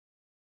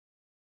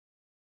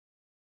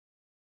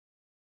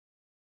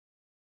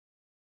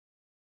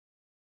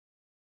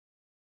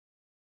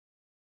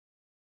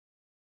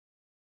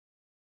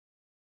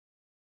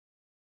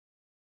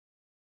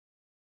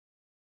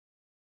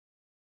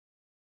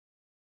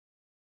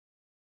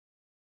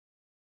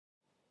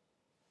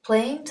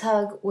Playing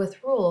tug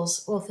with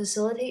rules will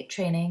facilitate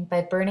training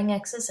by burning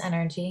excess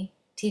energy,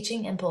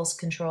 teaching impulse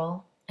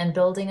control, and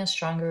building a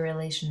stronger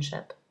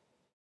relationship.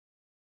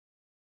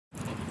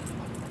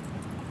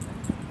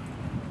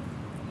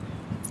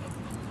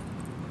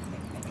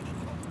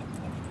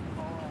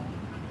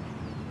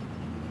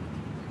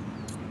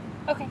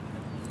 Okay.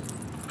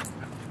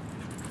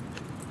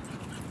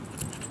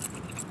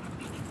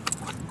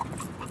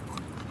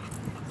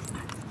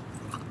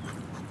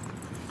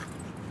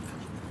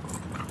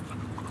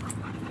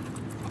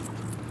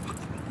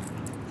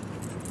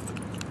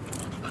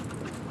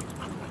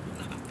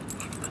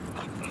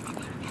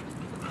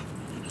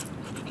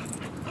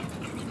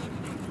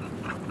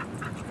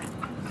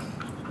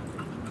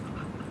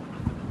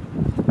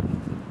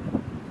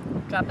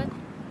 Drop it.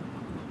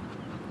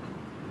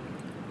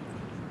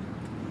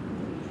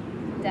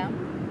 Down.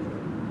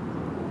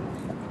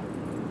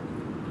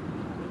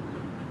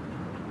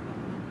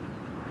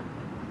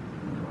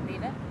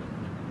 Leave it.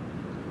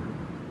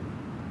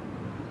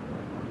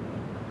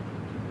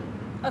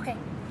 Okay.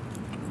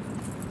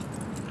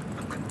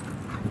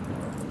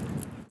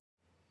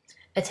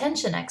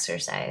 Attention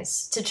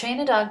exercise. To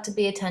train a dog to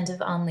be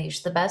attentive on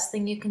leash, the best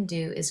thing you can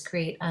do is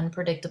create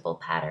unpredictable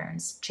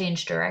patterns,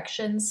 change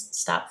directions,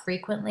 stop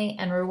frequently,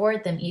 and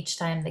reward them each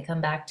time they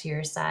come back to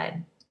your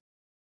side.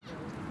 If you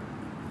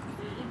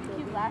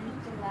keep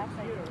laughing, she laughs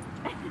at you.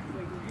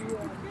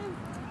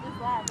 Just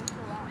laugh, just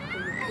laugh. I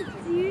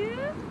do.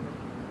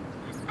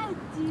 I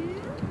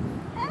do.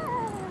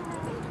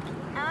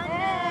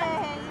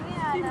 Hey,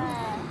 Miana.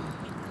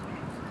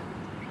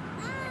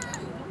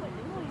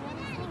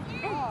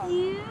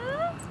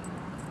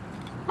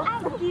 I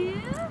do. I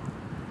do.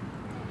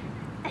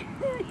 I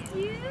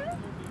do.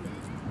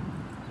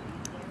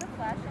 Is the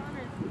flash on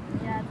or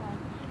yeah, it's on?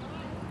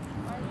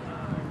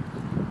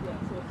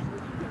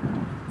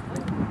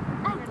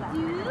 I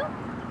do.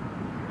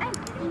 I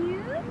do.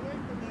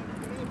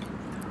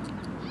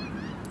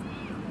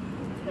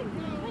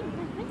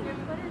 Here,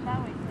 put it that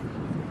way.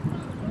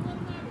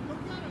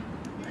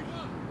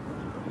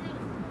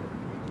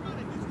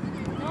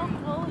 No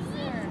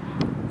closer.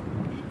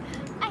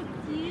 I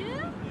do.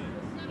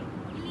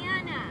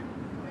 Ileana.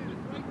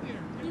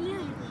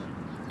 Ileana.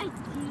 I do.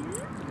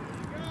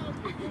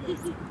 I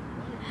do.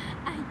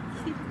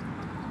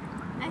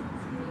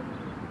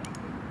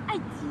 I do.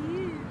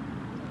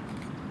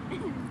 I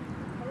do.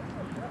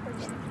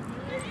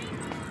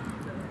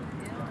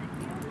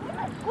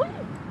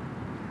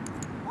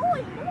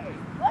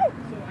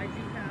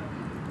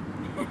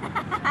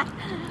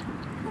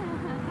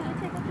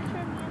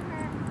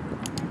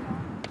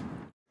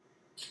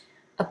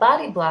 A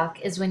body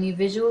block is when you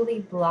visually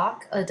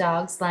block a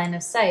dog's line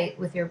of sight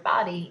with your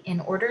body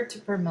in order to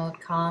promote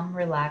calm,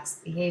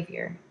 relaxed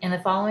behavior. In the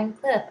following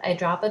clip, I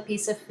drop a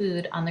piece of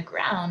food on the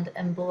ground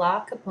and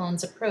block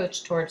Capone's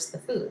approach towards the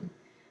food.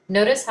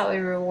 Notice how I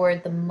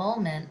reward the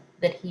moment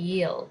that he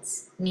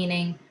yields,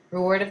 meaning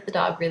reward if the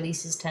dog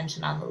releases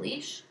tension on the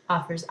leash,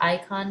 offers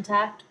eye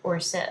contact, or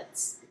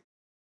sits.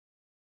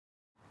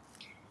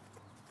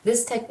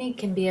 This technique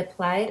can be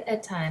applied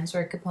at times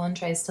where Capone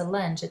tries to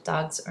lunge at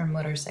dogs or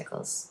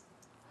motorcycles.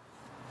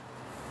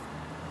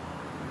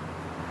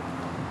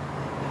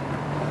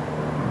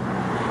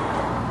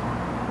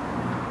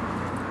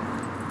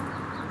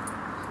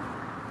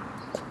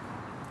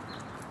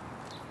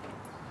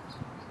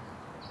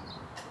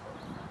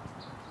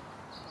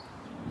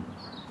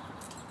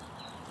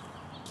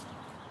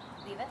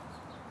 Leave it.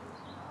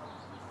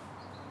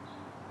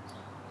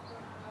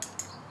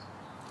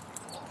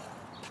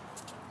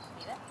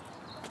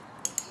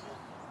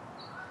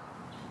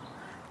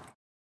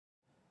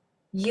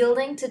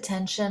 Yielding to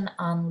tension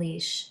on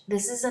leash.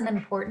 This is an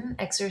important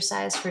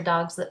exercise for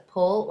dogs that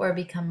pull or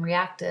become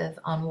reactive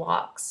on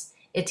walks.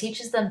 It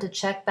teaches them to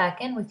check back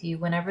in with you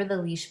whenever the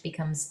leash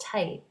becomes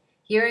tight.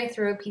 Here I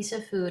throw a piece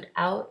of food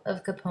out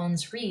of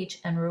Capone's reach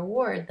and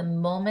reward the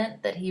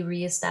moment that he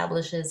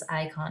reestablishes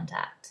eye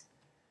contact.